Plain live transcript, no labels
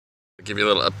I'll give you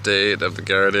a little update of the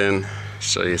garden,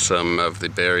 show you some of the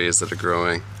berries that are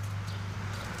growing.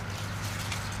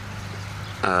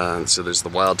 So there's the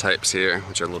wild types here,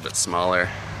 which are a little bit smaller,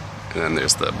 and then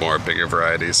there's the more bigger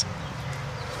varieties.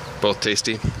 Both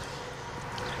tasty.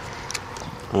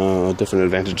 Different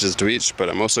advantages to each, but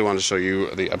I mostly want to show you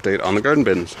the update on the garden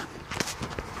bins.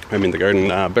 I mean the garden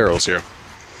barrels here.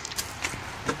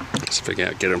 So if I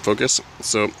can't get in focus.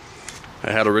 So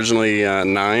I had originally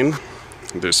 9.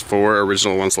 There's 4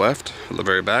 original ones left at the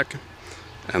very back,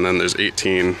 and then there's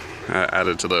 18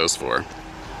 added to those 4.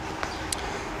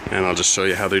 And I'll just show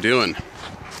you how they're doing.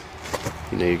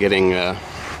 You know, you're getting a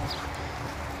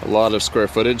lot of square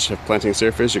footage of planting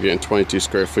surface. You're getting 22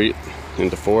 square feet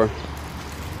into 4.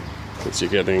 So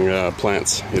you're getting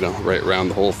plants, you know, right around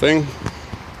the whole thing,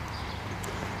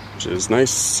 which is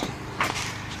nice.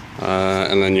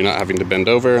 And then you're not having to bend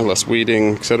over, less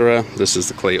weeding, etc. This is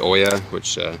the clay Oya,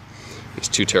 which is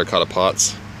 2 terracotta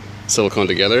pots silicone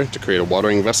together to create a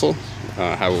watering vessel.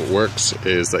 How it works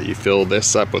is that you fill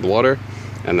this up with water,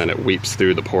 and then it weeps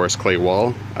through the porous clay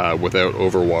wall without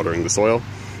overwatering the soil.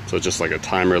 So it's just like a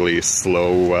timerly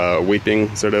slow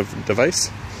weeping sort of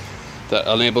device that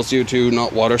enables you to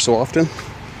not water so often.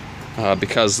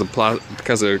 Because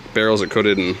the barrels are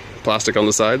coated in plastic on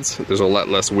the sides, there's a lot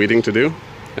less weeding to do.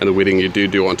 And the weeding you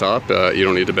do on top, you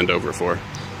don't need to bend over for.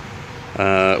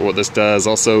 What this does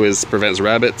also is prevents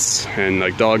rabbits and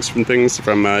like dogs from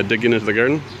digging into the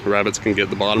garden. Rabbits can get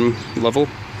the bottom level,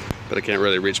 but they can't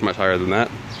really reach much higher than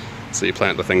that. So you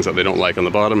plant the things that they don't like on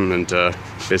the bottom and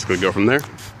basically go from there.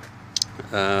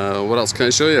 What else can I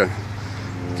show you?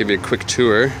 Give you a quick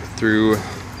tour through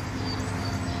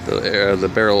the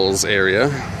barrels area.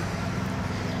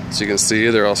 So you can see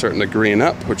they're all starting to green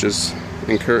up, which is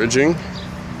encouraging.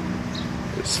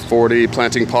 There's 40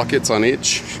 planting pockets on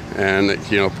each, and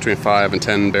you know, between 5 and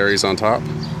 10 berries on top.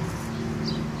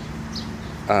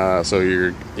 So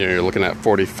you're looking at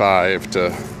 45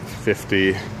 to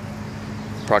 50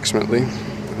 approximately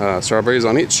strawberries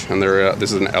on each, and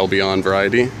this is an Albion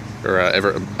variety, or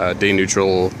day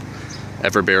neutral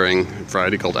ever-bearing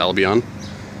variety called Albion.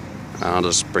 I'll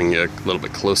just bring you a little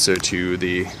bit closer to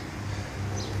the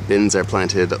bins I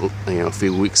planted, a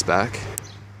few weeks back.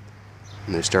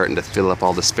 And they're starting to fill up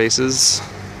all the spaces.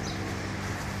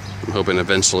 I'm hoping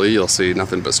eventually you'll see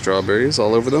nothing but strawberries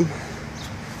all over them.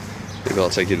 Maybe I'll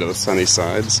take you to the sunny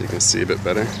side so you can see a bit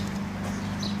better.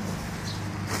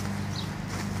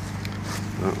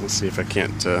 Well, let's see if I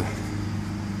can't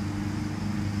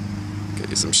get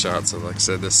you some shots of, like I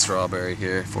said, this strawberry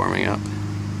here forming up.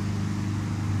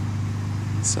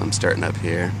 Some starting up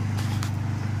here.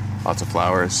 Lots of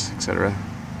flowers, etc.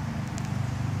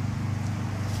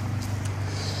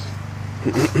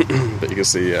 But you can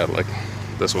see, like,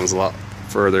 this one's a lot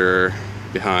further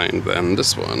behind than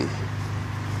this one.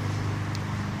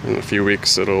 In a few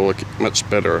weeks it'll look much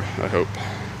better, I hope.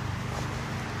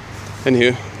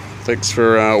 Anywho, thanks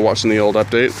for watching the old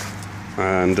update,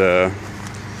 and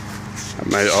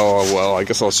I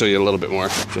guess I'll show you a little bit more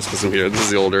just because I'm here. This is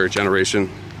the older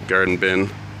generation garden bin.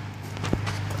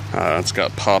 It's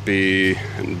got poppy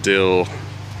and dill,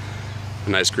 a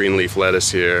nice green leaf lettuce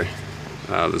here.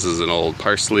 This is an old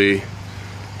parsley.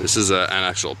 This is an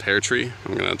actual pear tree.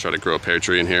 I'm gonna try to grow a pear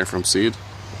tree in here from seed.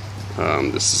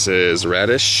 This is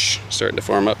radish, starting to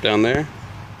form up down there.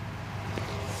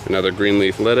 Another green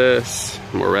leaf lettuce,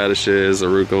 more radishes,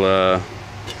 arugula,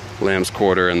 lamb's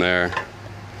quarter in there.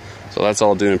 So that's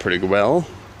all doing pretty well.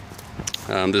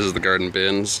 This is the garden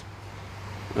bins.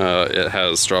 It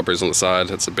has strawberries on the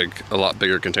side. It's a lot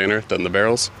bigger container than the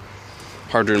barrels.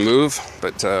 Harder to move,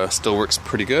 but still works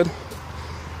pretty good.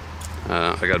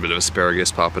 I got a bit of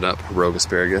asparagus popping up, rogue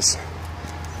asparagus.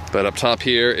 But up top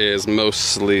here is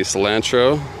mostly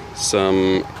cilantro,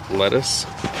 some lettuce.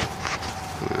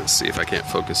 Let's see if I can't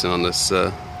focus in on this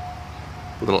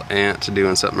little ant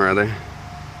doing something or other.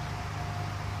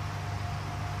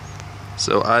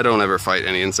 So I don't ever fight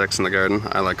any insects in the garden.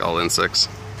 I like all insects.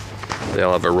 They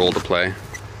all have a role to play.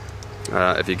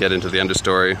 If you get into the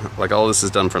understory, like all this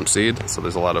is done from seed, so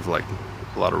there's a lot of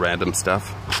random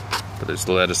stuff. But there's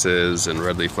lettuces and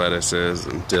red leaf lettuces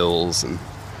and dills and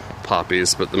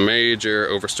poppies. But the major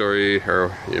overstory,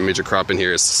 or major crop in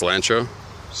here is cilantro.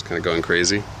 Just kind of going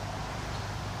crazy.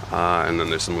 And then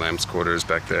there's some lamb's quarters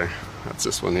back there. That's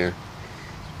this one here.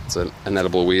 It's an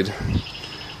edible weed.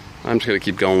 I'm just gonna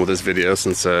keep going with this video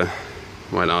since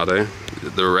why not, eh?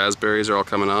 The raspberries are all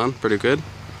coming on pretty good.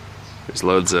 There's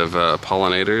loads of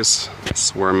pollinators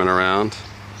swarming around,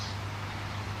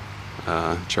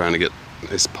 trying to get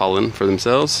nice pollen for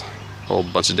themselves. A whole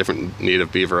bunch of different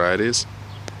native bee varieties.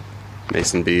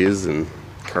 Mason bees and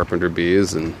carpenter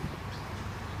bees and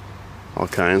all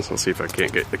kinds. I'll see if I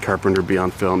can't get the carpenter bee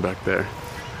on film back there.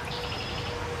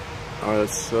 Oh,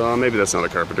 that's, maybe that's not a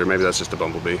carpenter, maybe that's just a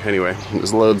bumblebee. Anyway,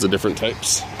 there's loads of different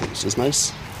types, which is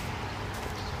nice.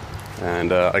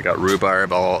 And I got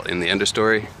rhubarb all in the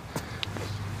understory,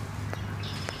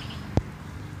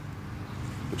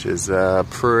 which is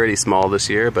pretty small this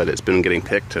year, but it's been getting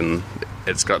picked, and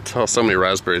it's got so many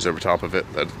raspberries over top of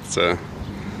it that it's, I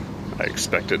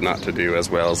expected not to do as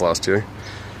well as last year.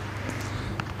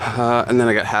 And then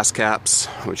I got Haskap's,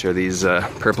 which are these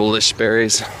purplish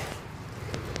berries,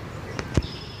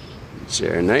 which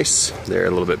are nice. They're a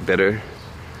little bit bitter.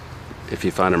 If you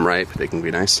find them ripe, they can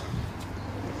be nice.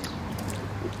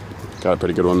 Got a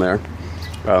pretty good one there.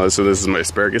 So this is my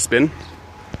asparagus bin.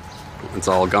 It's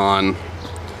all gone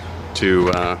to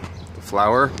the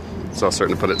flower. It's all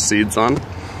starting to put its seeds on,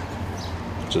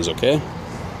 which is okay.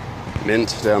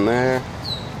 Mint down there.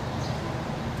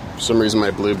 For some reason my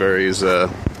blueberry's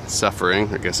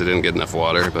suffering. I guess it didn't get enough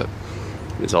water, but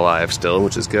it's alive still,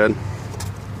 which is good.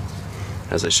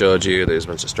 As I showed you, there's a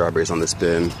bunch of strawberries on this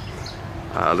bin.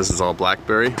 This is all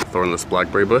blackberry, thornless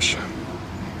blackberry bush.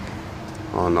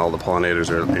 And all the pollinators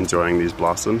are enjoying these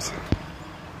blossoms,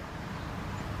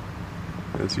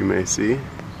 as you may see.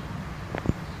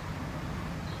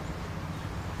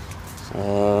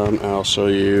 I'll show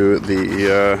you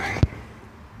the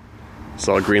it's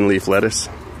all green leaf lettuce.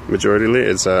 Majority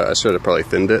is I should have probably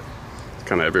thinned it. It's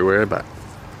kind of everywhere, but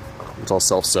it's all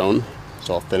self-sown,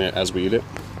 so I'll thin it as we eat it.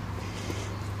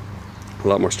 A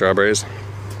lot more strawberries.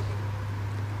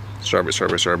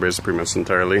 Strawberries pretty much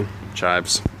entirely.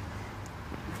 Chives.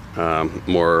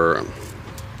 More,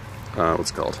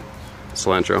 what's it called?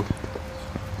 Cilantro.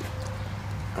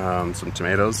 Some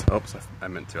tomatoes. Oops, I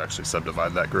meant to actually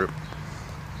subdivide that group.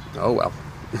 Oh well.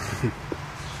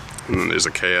 And then there's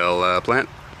a kale plant,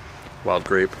 wild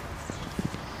grape.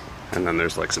 And then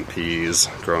there's like some peas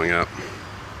growing up.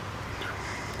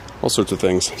 All sorts of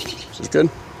things, which is good.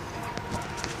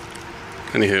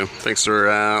 Anywho, thanks for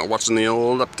watching the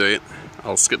old update.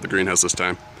 I'll skip the greenhouse this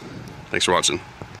time. Thanks for watching.